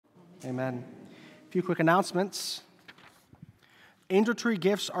Amen. A few quick announcements. Angel tree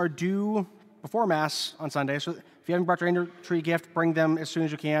gifts are due before Mass on Sunday, so if you haven't brought your angel tree gift, bring them as soon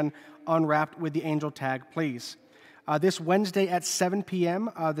as you can, unwrapped with the angel tag, please. This Wednesday at 7 p.m.,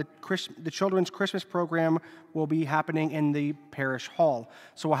 the children's Christmas program will be happening in the Parish Hall.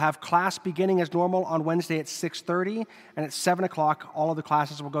 So we'll have class beginning as normal on Wednesday at 6:30, and at 7 o'clock, all of the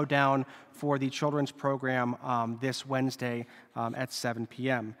classes will go down for the children's program this Wednesday at 7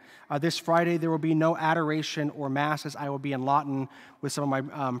 p.m. This Friday, there will be no adoration or Mass, as I will be in Lawton with some of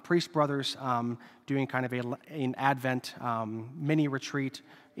my priest brothers doing kind of an Advent mini retreat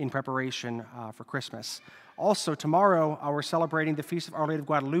in preparation for Christmas. Also, tomorrow, we're celebrating the Feast of Our Lady of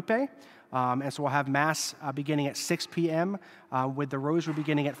Guadalupe, and so we'll have Mass beginning at 6 p.m., with the Rosary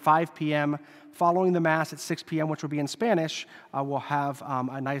beginning at 5 p.m. Following the Mass at 6 p.m., which will be in Spanish, we'll have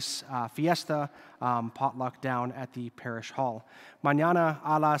a nice fiesta, potluck down at the Parish Hall. Mañana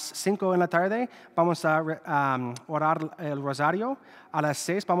a las 5 en la tarde vamos a orar el rosario. A las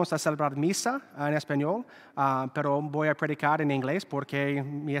 6 vamos a celebrar misa en español, pero voy a predicar en inglés porque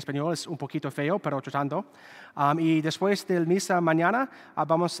mi español es un poquito feo, pero tratando. Y después del misa mañana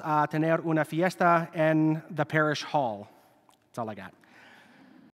vamos a tener una fiesta en the Parish Hall. That's all I got.